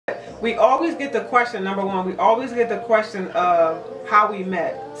we always get the question, number one, we always get the question of how we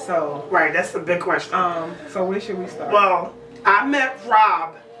met. So right, that's the big question. So where should we start? Well, I met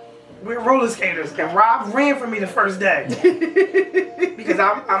Rob. We're roller skaters, and Rob ran for me the first day because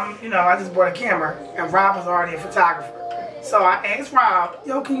I'm you know, I just bought a camera, and Rob was already a photographer. So I asked Rob,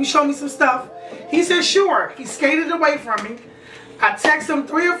 "Yo, can you show me some stuff?" He said, "Sure." He skated away from me. I texted him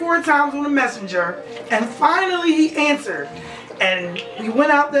 3 or 4 times on the messenger, and finally he answered. And we went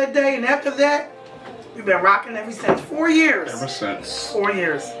out that day, and after that, we've been rocking ever since. 4 years. Ever since. 4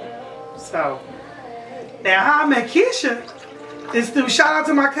 years. So now how I met Keisha is through, shout out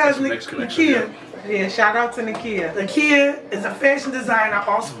to my cousin Nakia. Yeah, shout out to Nakia. Nakia is a fashion designer.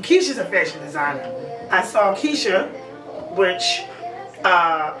 Also, Keisha's a fashion designer. I saw Keisha, which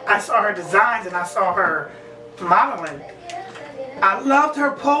I saw her designs and I saw her modeling. I loved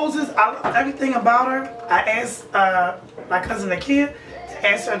her poses. I loved everything about her. I asked my cousin Nakia to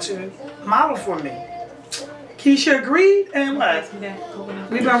ask her to model for me. Keisha agreed, and what?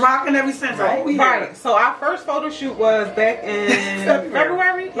 We've been rocking ever since. Right. So our first photo shoot was back in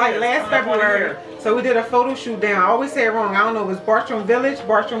February, like last February. So we did a photo shoot down. I always say it wrong. I don't know. It was Bartram Village,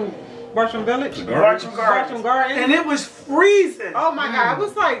 Bartram Village, Bartram Gardens, and it was freezing. Oh my God, it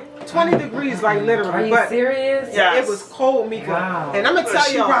was like 20 degrees, like literally. Are you serious? Yes. It was cold, Mika. Wow. And I'm gonna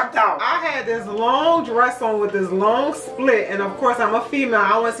tell y'all, rocked out. I had this long dress on with this long split, and of course I'm a female. I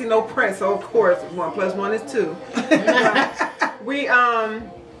don't want to see no print, so of course 1 + 1 is 2. We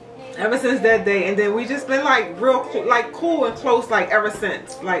ever since that day, and then we just been like real cool and close ever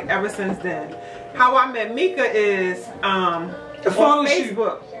since then. How I met Mika is the photo on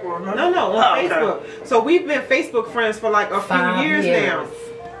Facebook. No, on Facebook. Okay. So we've been Facebook friends for like a few years now.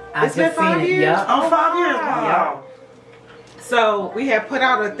 It's been 5 years? Yep. Oh, 5 years. Wow. So we had put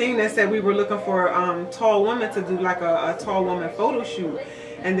out a thing that said we were looking for tall women to do like a tall woman photo shoot.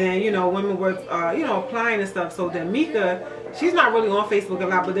 And then, you know, women were, you know, applying and stuff. So then Mika, she's not really on Facebook a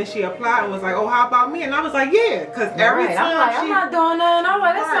lot, but then she applied and was like, "Oh, how about me?" And I was like, "Yeah," because every time I'm not doing that. I'm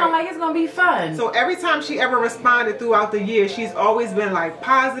like, that sounds like it's gonna be fun. So every time she ever responded throughout the year, she's always been like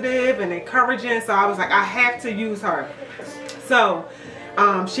positive and encouraging. So I was like, I have to use her. So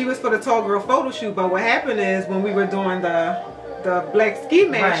she was for the tall girl photo shoot. But what happened is when we were doing the Black Ski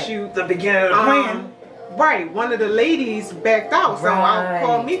Mask shoot, the beginning of the plan. Right, one of the ladies backed out, so I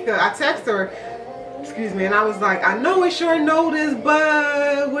called Mika. I texted her, excuse me, and I was like, "I know it's short notice,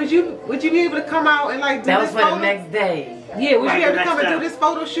 but would you be able to come out and like do that this was for the next day? Yeah, would you be able to come and do this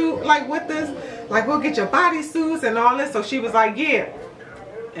photo shoot like with this? Like we'll get your bodysuits and all this." So she was like, "Yeah,"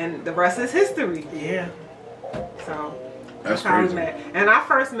 and the rest is history. Yeah. So that's how we met. And I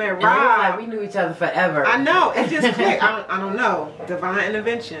first met Rob. Like we knew each other forever. I know. It just clicked. I don't know. Divine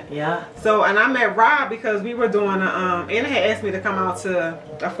intervention. Yeah. So, and I met Rob because we were doing Anna had asked me to come out to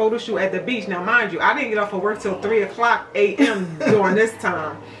a photo shoot at the beach. Now, mind you, I didn't get off of work till 3 a.m. during this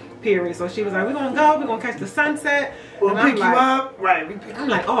time period. So she was like, "We're gonna go. We're gonna catch the sunset. We'll pick you up." Right. I'm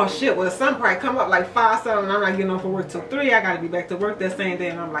like, "Oh shit! Well, the sun probably come up like 5, 7. And I'm not getting off of work till 3. I gotta be back to work that same day."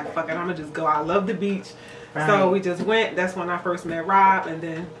 And I'm like, "Fuck it! I'm gonna just go. I love the beach." Right. So we just went. That's when I first met Rob, and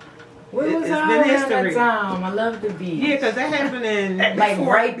then it's been history. I love the beach. Yeah, because that happened in like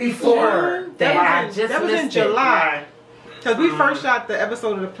right before that. That was in July. Because we first shot the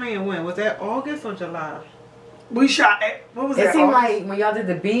episode of the plan. When was that? August or July? We shot. What was that? It seemed like when y'all did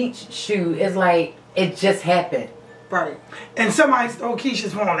the beach shoot, it's like it just happened. Right. And somebody stole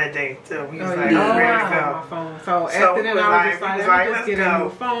Keisha's phone that day too. We was like, ready to go. My phone. So after that, I was just like, let me just get a new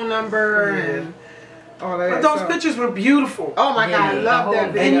phone number and. But those pictures were beautiful. Oh my God, I love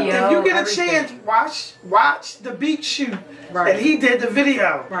that video. If you get a chance, watch the beach shoot. Right. And he did the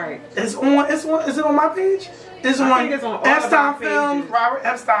video. Right. Is it on my page? It's on Epstein Films, Robert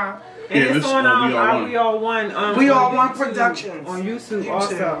Epstein. And it's on WeAllOne. WeAllOne Productions on YouTube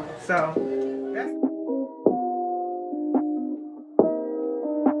also. So that's